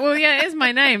 They're like, well, yeah, it is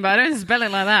my name, but I don't spell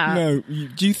it like that. No.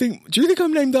 Do you think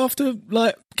I'm named after,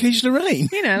 like, Quiche Lorraine?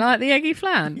 Like the eggy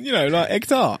flan. Like egg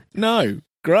tart. No.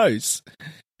 Gross.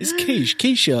 It's Quiche.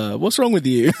 Keisha, what's wrong with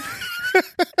you?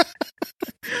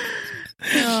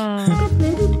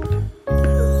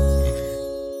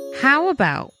 How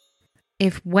about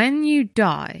if when you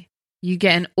die, you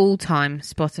get an all-time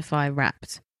Spotify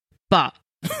Wrapped, but...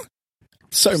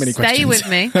 So many questions. Stay with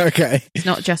me. Okay. It's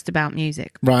not just about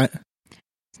music. Right.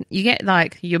 You get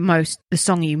like the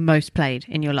song you most played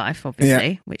in your life,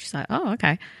 obviously, which is like, oh,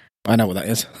 okay. I know what that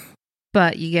is.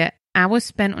 But you get hours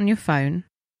spent on your phone,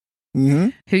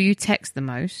 who you text the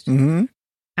most,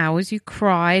 hours you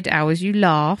cried, hours you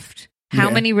laughed, how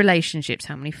many relationships,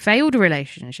 how many failed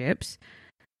relationships,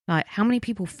 like how many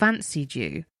people fancied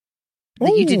you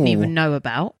that you didn't even know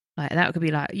about. Like that could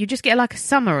be like, you just get like a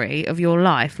summary of your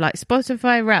life, like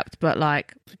Spotify Wrapped, but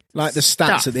like the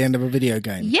stats at the end of a video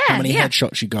game. Yeah. How many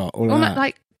headshots you got, all of that.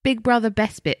 Like Big Brother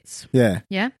best bits. Yeah.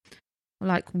 Yeah.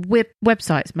 Like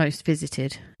websites most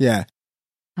visited. Yeah.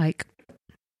 Like,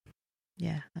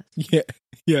 yeah.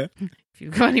 Yeah. If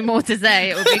you've got any more to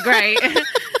say, it would be great.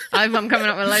 I'm coming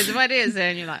up with loads of ideas there,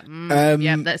 and you're like,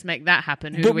 yeah, let's make that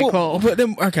happen. Who do we call? But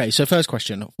then, okay, so first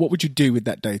question, what would you do with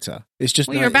that data? It's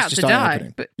just you're about to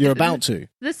die. But you're about to.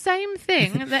 The same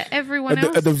thing that everyone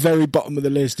else... At the very bottom of the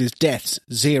list is deaths,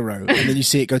 0, and then you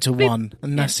see it go to 1,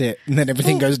 and that's it, and then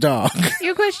everything goes dark.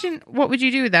 Your question, what would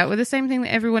you do with that? Well, the same thing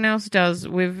that everyone else does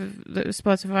with the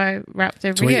Spotify Wrapped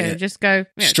every year. Just go...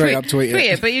 Straight up tweet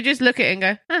it. But you just look at it and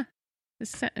go,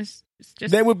 it's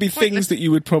just there would be pointless. things that you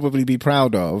would probably be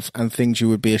proud of and things you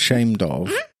would be ashamed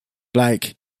of.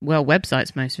 Like... Well,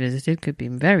 websites most visited could be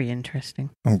very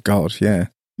interesting. Oh, God, yeah.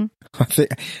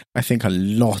 I think a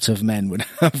lot of men would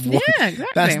have one. Yeah,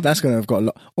 exactly. That's going to have got a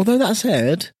lot. Although that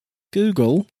said,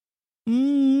 Google...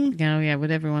 Oh, yeah,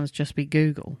 would everyone's just be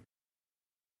Google?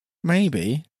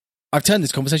 Maybe. I've turned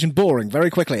this conversation boring very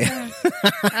quickly.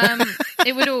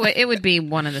 It would be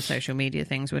one of the social media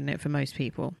things, wouldn't it, for most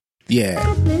people? Yeah.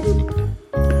 I'm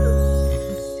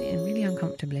sitting really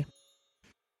uncomfortably.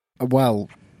 Well,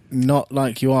 not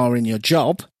like you are in your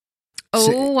job.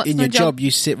 Oh, what's in my your job?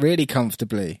 You sit really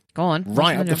comfortably. Go on.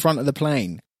 Right up the front of the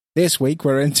plane. This week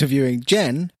we're interviewing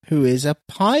Jen, who is a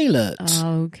pilot.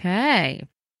 Okay.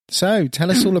 So, tell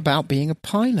us all about being a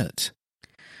pilot.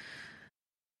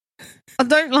 I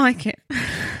don't like it.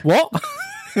 What?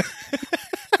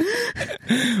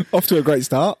 Off to a great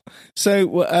start.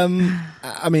 So,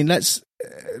 I mean, let's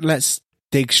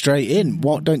dig straight in.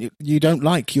 What don't you don't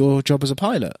like your job as a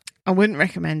pilot? I wouldn't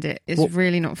recommend it. It's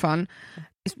really not fun.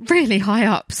 It's really high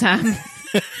up, Sam.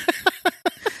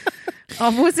 I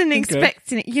wasn't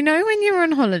expecting it. You know when you're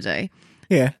on holiday?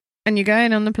 Yeah. And you're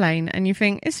going on the plane and you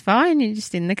think, it's fine, you're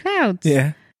just in the clouds.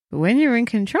 Yeah. But when you're in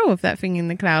control of that thing in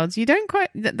the clouds, you don't quite...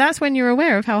 That's when you're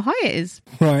aware of how high it is.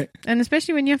 Right. And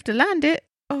especially when you have to land it.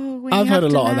 I've heard a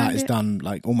lot of that is done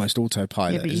like almost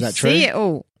autopilot. Is that true? You see it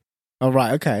all. Oh,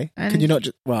 right, okay. And can you not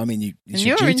just... Well, I mean,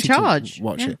 you're in charge.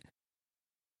 Watch it.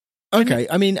 Okay,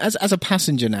 I mean, as a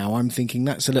passenger now, I'm thinking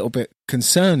that's a little bit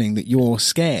concerning that you're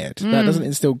scared. That doesn't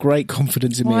instill great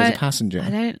confidence in me as a passenger.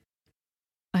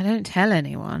 I don't tell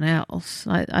anyone else.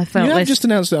 I felt you have just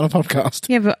announced it on a podcast.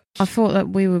 Yeah, but I thought that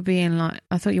we were being like...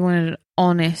 I thought you wanted an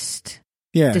honest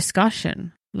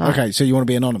discussion. Like, okay, so you want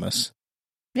to be anonymous?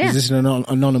 Yeah. Is this an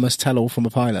anonymous tell-all from a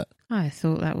pilot? I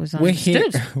thought that was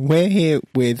understood. We're here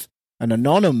with an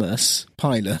anonymous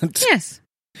pilot. Yes.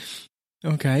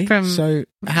 Okay. So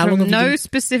how long have no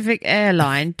specific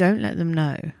airline, don't let them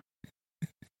know.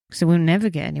 So we'll never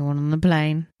get anyone on the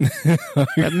plane.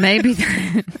 But maybe...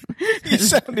 You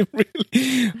sounded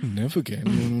really... Never get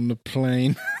anyone on the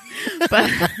plane. but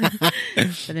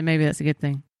then maybe that's a good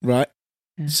thing. Right.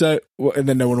 Yeah. So, and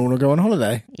then no one will want to go on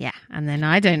holiday. Yeah, and then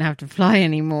I don't have to fly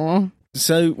anymore.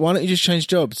 So why don't you just change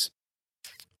jobs?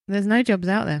 There's no jobs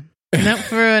out there. Not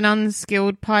for an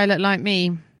unskilled pilot like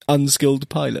me. Unskilled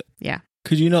pilot? Yeah.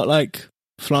 Could you not, like,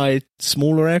 fly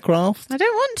smaller aircraft? I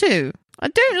don't want to. I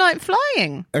don't like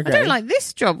flying. Okay. I don't like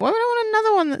this job. Why would I want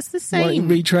another one that's the same? Why don't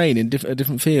you retrain in a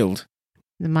different field?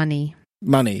 The money.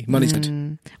 Money's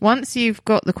good. Once you've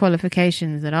got the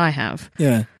qualifications that I have,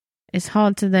 it's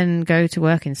hard to then go to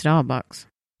work in Starbucks.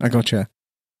 I gotcha.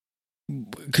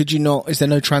 Could you not, is there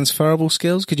no transferable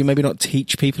skills? Could you maybe not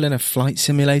teach people in a flight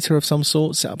simulator of some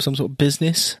sort, set up some sort of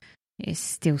business? It's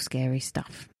still scary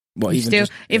stuff. What, even still,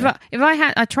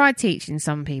 just, I tried teaching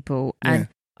some people and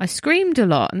I screamed a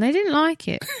lot and they didn't like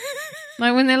it.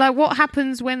 Like when they're like, what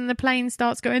happens when the plane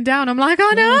starts going down? I'm like,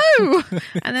 I know.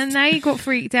 And then they got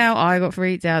freaked out. I got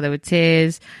freaked out. There were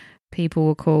tears. People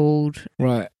were called.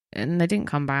 Right. And they didn't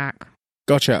come back.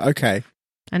 Gotcha. Okay.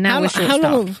 And now we're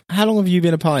short-staffed. How long have you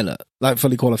been a pilot? Like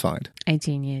fully qualified?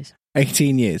 18 years.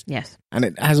 18 years? Yes. And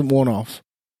it hasn't worn off?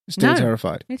 Still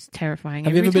terrified? It's terrifying.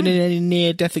 Have you ever been in any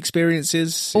near-death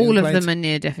experiences? All of them are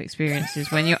near-death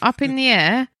experiences. When you're up in the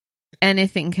air,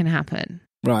 anything can happen.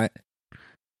 Right.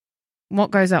 What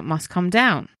goes up must come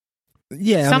down.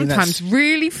 Yeah. Sometimes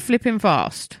really flipping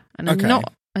fast. And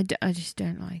I just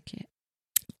don't like it.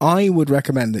 I would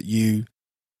recommend that you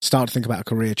start to think about a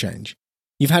career change.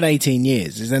 You've had 18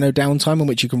 years. Is there no downtime in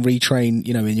which you can retrain,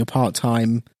 in your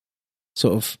part-time,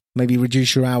 sort of maybe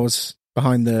reduce your hours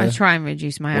behind the... I try and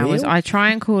reduce my hours. I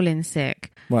try and call in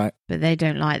sick. Right. But they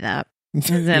don't like that. And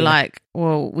they're like,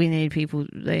 well, we need people,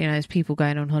 there's people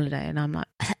going on holiday. And I'm like...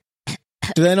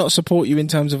 Do they not support you in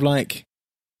terms of like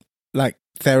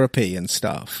therapy and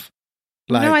stuff?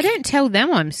 No, I don't tell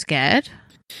them I'm scared.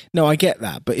 No, I get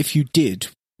that. But if you did,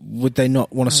 would they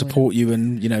not want to support you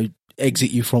and,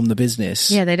 exit you from the business?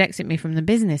 Yeah, they'd exit me from the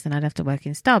business and I'd have to work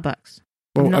in Starbucks.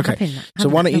 Well, okay. So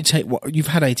why don't you you've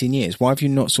had 18 years. Why have you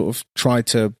not sort of tried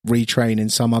to retrain in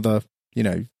some other,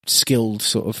 skilled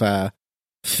sort of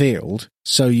field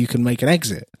so you can make an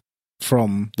exit?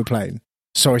 from the plane.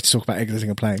 Sorry to talk about exiting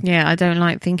a plane. Yeah, I don't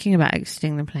like thinking about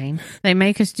exiting the plane. They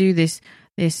make us do this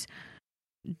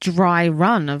dry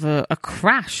run of a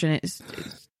crash, and it's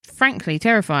frankly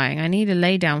terrifying. I need to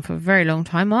lay down for a very long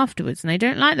time afterwards, and they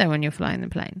don't like that when you're flying the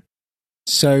plane.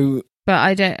 So, but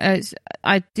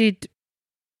I did.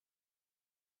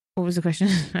 What was the question?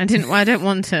 I don't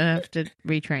want to have to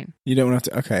retrain. You don't want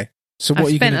to have to. Okay. So what are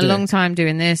you going to do? I spent a long time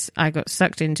doing this. I got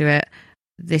sucked into it.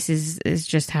 This is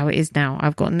just how it is now.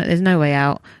 There's no way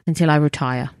out until I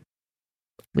retire,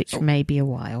 which may be a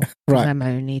while. Right. I'm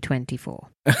only 24.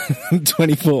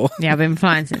 24. Yeah, I've been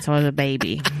flying since I was a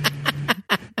baby.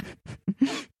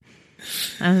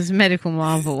 I was a medical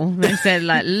marvel. They said,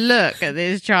 like, look at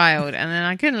this child, and then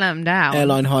I couldn't let them down.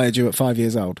 Airline hired you at 5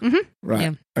 years old. Mm-hmm. Right.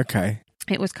 Yeah. Okay.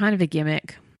 It was kind of a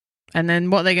gimmick. And then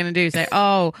what they're going to do is say,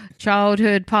 oh,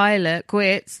 childhood pilot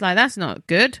quits. Like, that's not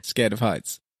good. Scared of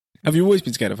heights. Have you always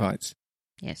been scared of heights?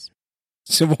 Yes.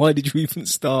 So why did you even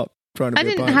start trying to be a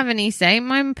pilot? I didn't have any say.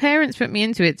 My parents put me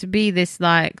into it to be this,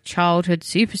 like, childhood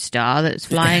superstar that's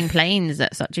flying planes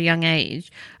at such a young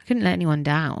age. I couldn't let anyone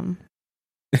down.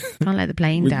 Can't let the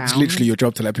plane down. It's literally your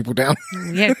job to let people down.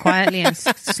 Yeah, quietly and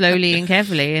slowly and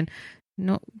carefully, and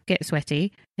not get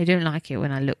sweaty. They don't like it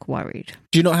when I look worried.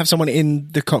 Do you not have someone in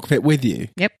the cockpit with you?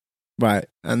 Yep. Right.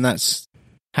 And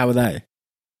how are they?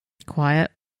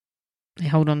 Quiet. They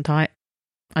hold on tight.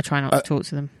 I try not to talk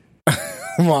to them.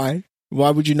 Why?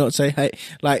 Why would you not say, hey,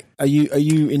 like, are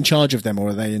you in charge of them, or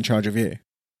are they in charge of you?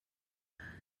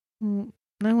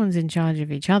 No one's in charge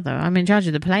of each other. I'm in charge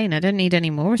of the plane. I don't need any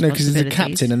more responsibilities. No, because there's a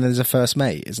captain and there's a first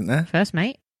mate, isn't there? First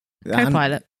mate?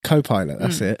 Co-pilot. Co-pilot,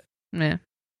 that's it. Yeah.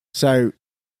 So,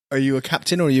 are you a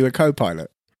captain or are you a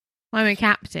co-pilot? I'm a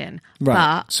captain. Right.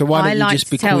 But so why don't you just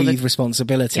bequeathe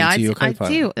responsibility to your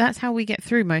co-pilot? I do. That's how we get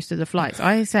through most of the flights.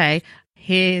 I say,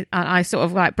 here, I sort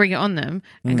of like bring it on them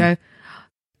and go,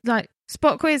 like,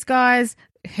 spot quiz, guys.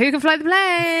 Who can fly the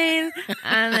plane?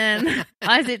 And then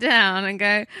I sit down and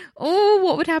go, oh,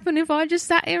 what would happen if I just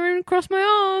sat here and crossed my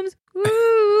arms?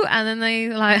 Woo! And then they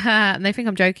and they think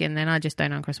I'm joking. And then I just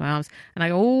don't uncross my arms. And I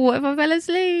go, oh, what if I fell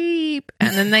asleep?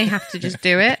 And then they have to just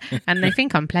do it. And they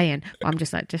think I'm playing. But I'm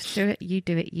just like, just do it. You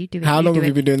do it. You do it. How long have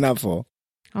you been doing that for?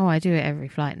 Oh, I do it every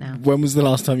flight now. When was the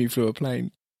last time you flew a plane?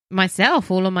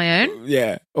 Myself, all on my own.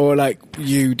 Yeah. Or like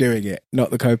you doing it, not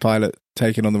the co-pilot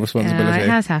taking on the responsibility. It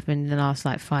has happened in the last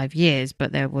 5 years,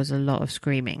 but there was a lot of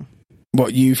screaming.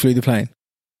 What, you flew the plane?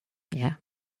 Yeah.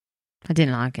 I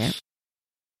didn't like it.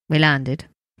 We landed.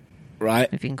 Right.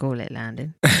 If you can call it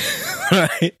landing.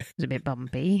 Right. It was a bit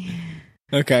bumpy.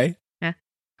 Okay. Yeah.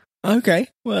 Okay.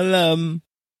 Well,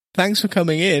 thanks for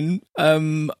coming in.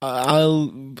 I'll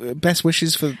best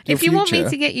wishes for your If you future. want me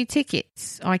to get you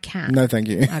tickets, I can. No, thank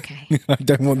you. Okay. I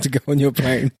don't want to go on your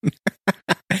plane.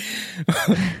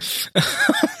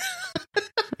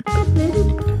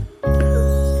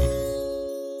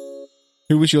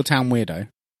 Who was your town weirdo?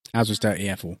 As was Dirty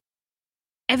Ethel.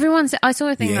 I saw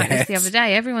a thing like this the other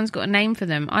day. Everyone's got a name for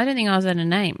them. I don't think ours had a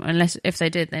name, unless if they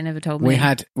did, they never told me. We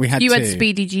had You two. had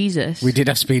Speedy Jesus. We did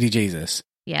have Speedy Jesus.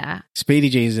 Yeah. Speedy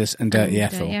Jesus and Dirty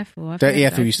Ethel. Dirty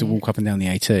Ethel used to walk up and down the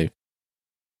A2.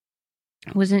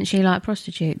 Wasn't she like a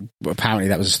prostitute? Well, apparently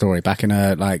that was a story. Back in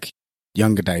her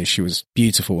younger days, she was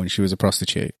beautiful and she was a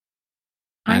prostitute.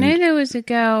 I know there was a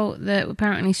girl that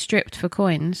apparently stripped for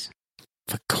coins.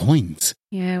 For coins?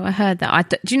 Yeah, I heard that.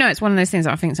 Do you know, it's one of those things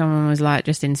that I think someone was like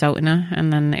just insulting her,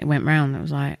 and then it went round. It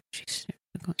was like, she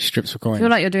strips for coins. I feel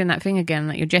like you're doing that thing again,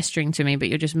 like you're gesturing to me, but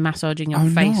you're just massaging your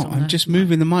face. No, I'm just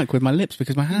moving the mic with my lips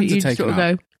because my hands are taken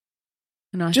up.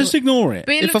 Just ignore it.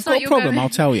 If I've got a problem, I'll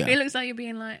tell you. It looks like you're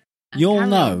being like, You'll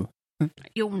know.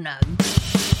 You'll know.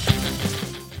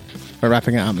 We're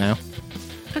wrapping it up now.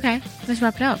 Okay, let's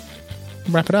wrap it up.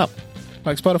 Wrap it up.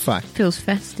 Like Spotify. Feels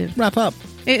festive. Wrap up.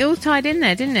 It all tied in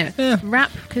there, didn't it? Yeah.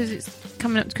 Wrap, because it's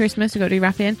coming up to Christmas. We've got to do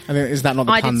rapping. I mean, is that not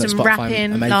the pun that Spotify I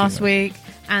did some rapping last week,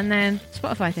 and then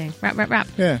Spotify thing. Rap.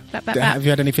 Yeah. Rap. Have you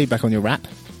had any feedback on your rap?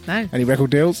 No. Any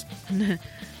record deals?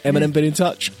 Eminem been in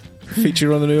touch?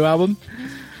 Featured on the new album?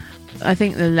 I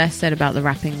think the less said about the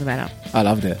rapping, the better. I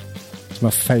loved it. It's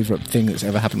my favourite thing that's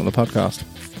ever happened on the podcast.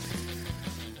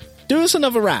 Do us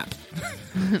another rap.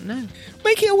 No.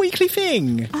 Make it a weekly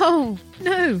thing. Oh,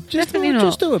 no. Definitely not.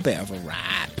 Just do a bit of a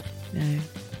rap. No.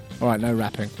 All right, no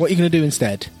rapping. What are you going to do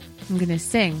instead? I'm going to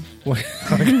sing.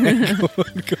 Okay, go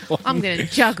on. I'm going to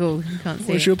juggle. You can't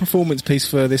see. What's your performance piece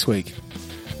for this week?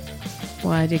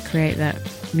 Well, I did create that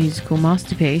musical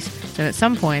masterpiece. So at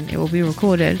some point it will be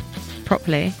recorded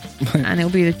properly and it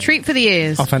will be the treat for the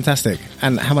ears. Oh, fantastic.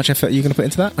 And how much effort are you going to put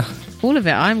into that? All of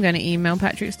it. I'm going to email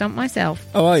Patrick Stump myself.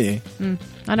 Oh, are you?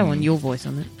 I don't want your voice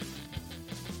on it.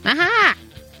 Aha!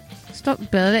 Stop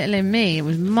belittling me. It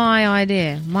was my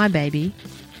idea. My baby.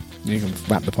 You can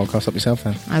wrap the podcast up yourself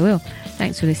then. I will.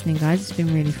 Thanks for listening, guys. It's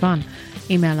been really fun.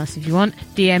 Email us if you want.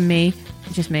 DM me.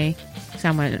 Just me.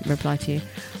 Sam won't reply to you.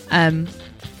 And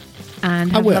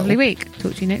have a lovely week.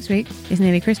 Talk to you next week. It's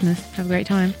nearly Christmas. Have a great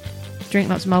time. Drink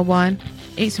lots of mulled wine.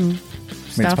 Eat some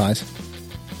stuff. Mince pies.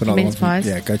 Mince pies.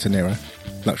 Yeah, go to Nero.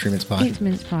 Luxury mince pie. Eat some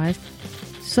mince pies.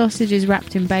 Sausages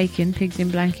wrapped in bacon. Pigs in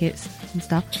blankets and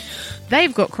stuff.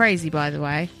 They've got crazy, by the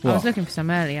way. What? I was looking for some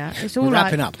earlier. It's all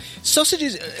wrapping up.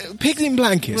 Sausages, pigs in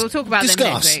blankets. We'll talk about them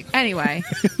next week. Anyway,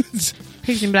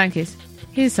 pigs in blankets.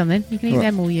 Here's something. You can eat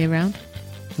them all year round.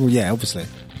 Well, yeah, obviously.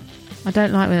 I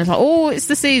don't like when it's like, oh, it's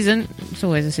the season. It's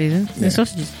always the season. Yeah. They're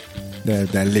sausages.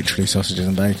 They're literally sausages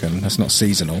and bacon. That's not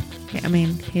seasonal. Yeah, I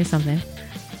mean, here's something.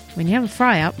 When you have a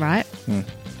fry up, right?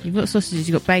 You've got sausages,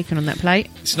 you've got bacon on that plate.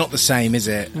 It's not the same, is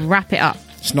it? Wrap it up.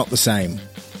 It's not the same.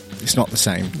 It's not the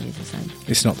same. It is the same.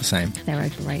 It's not the same. They're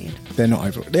overrated. They're not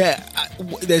overrated.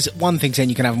 There's one thing saying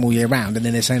you can have them all year round, and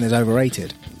then they're saying they're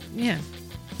overrated. Yeah.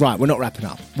 Right, we're not wrapping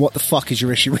up. What the fuck is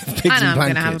your issue with pigs and blankets? I'm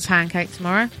going to have a pancake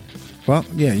tomorroall. Well,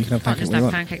 yeah, you can have pancakes. Can't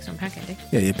just have pancakes on Pancake Day.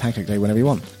 Yeah, you pancake day whenever you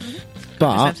want.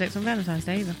 But can't just have sex on Valentine's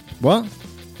Day either. What?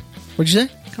 What'd you say?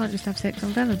 Can't just have sex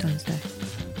on Valentine's Day.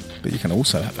 But you can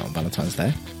also have it on Valentine's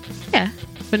Day. Yeah,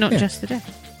 but not just today.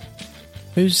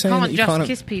 Who's saying can't that you just can't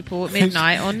kiss people at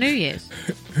midnight on New Year's?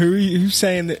 Who's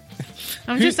saying that?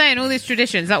 I'm just saying all these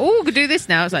traditions. Like, oh, we could do this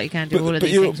now. It's like you can't do all of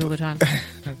these things all the time.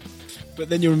 But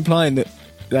then you're implying that,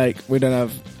 like, we don't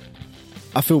have.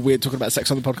 I feel weird talking about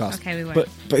sex on the podcast. Okay, we won't.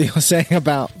 But you're saying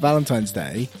about Valentine's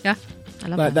Day. Yeah, I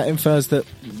love that. That infers that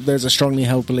there's a strongly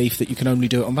held belief that you can only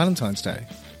do it on Valentine's Day.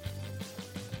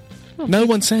 Well, no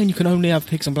one's saying you can only have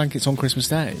pigs and blankets on Christmas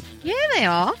Day. Yeah, they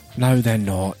are. No, they're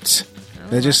not.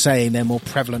 They're just saying they're more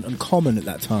prevalent and common at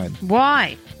that time.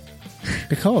 Why?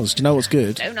 Because, do you know what's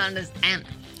good? Don't understand.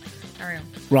 Carry on.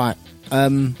 Right.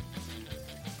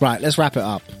 Right, let's wrap it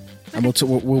up. And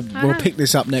we'll pick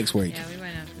this up next week. Yeah, we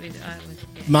won't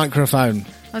have Microphone.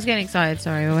 I was getting excited,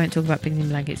 sorry. We won't talk about pigs and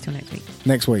blankets till next week.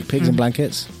 Next week, pigs and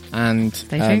blankets. And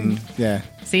stay tuned. Yeah.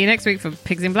 See you next week for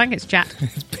Pigs in Blankets chat.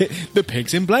 The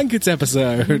Pigs in Blankets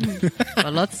episode.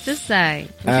 Well, lots to say.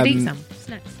 We should eat some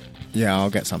snacks. Yeah, I'll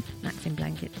get some. Snacks in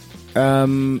blankets.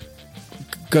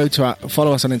 Go to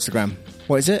follow us on Instagram.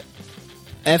 What is it?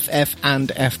 FF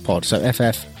and F pod. So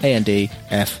FFANDFPOD.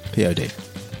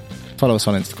 Follow us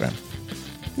on Instagram.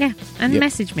 Yeah, and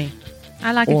message me.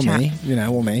 I like a chat.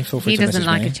 Or me. Feel free he to message me. He doesn't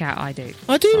like a chat, I do.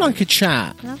 I do like a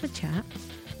chat. I love a chat.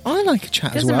 I like a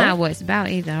chat as well. Doesn't matter what it's about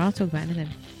either. I'll talk about anything.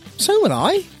 So will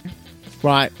I.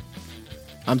 Right.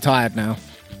 I'm tired now.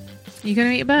 You going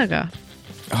to eat a burger?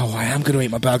 Oh, I am going to eat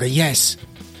my burger, yes.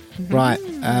 Mm-hmm. Right.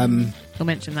 We'll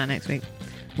mention that next week.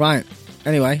 Right.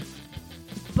 Anyway.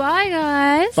 Bye,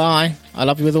 guys. Bye. I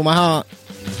love you with all my heart.